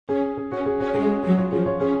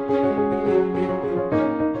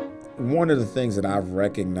one of the things that I've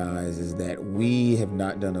recognized is that we have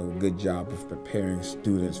not done a good job of preparing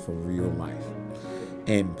students for real life.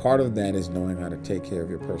 And part of that is knowing how to take care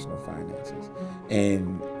of your personal finances.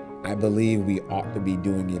 And I believe we ought to be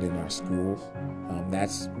doing it in our schools.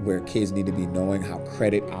 That's where kids need to be knowing how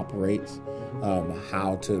credit operates,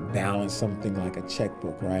 how to balance something like a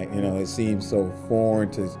checkbook, right? You know, it seems so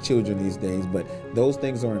foreign to children these days, but those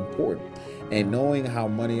things are important. And knowing how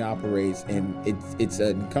money operates, and it's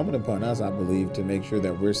incumbent upon us, I believe, to make sure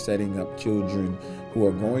that we're setting up children who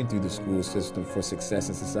are going through the school system for success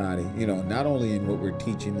in society. You know, not only in what we're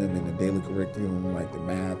teaching them in the daily curriculum, like the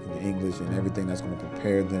math and the English and everything that's going to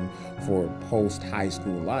prepare them for post-high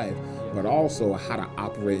school life, but also how to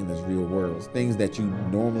operate in this real world. Things that you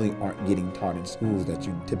normally aren't getting taught in schools that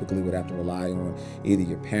you typically would have to rely on either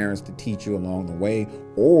your parents to teach you along the way,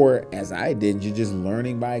 or as I did, you're just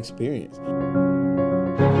learning by experience.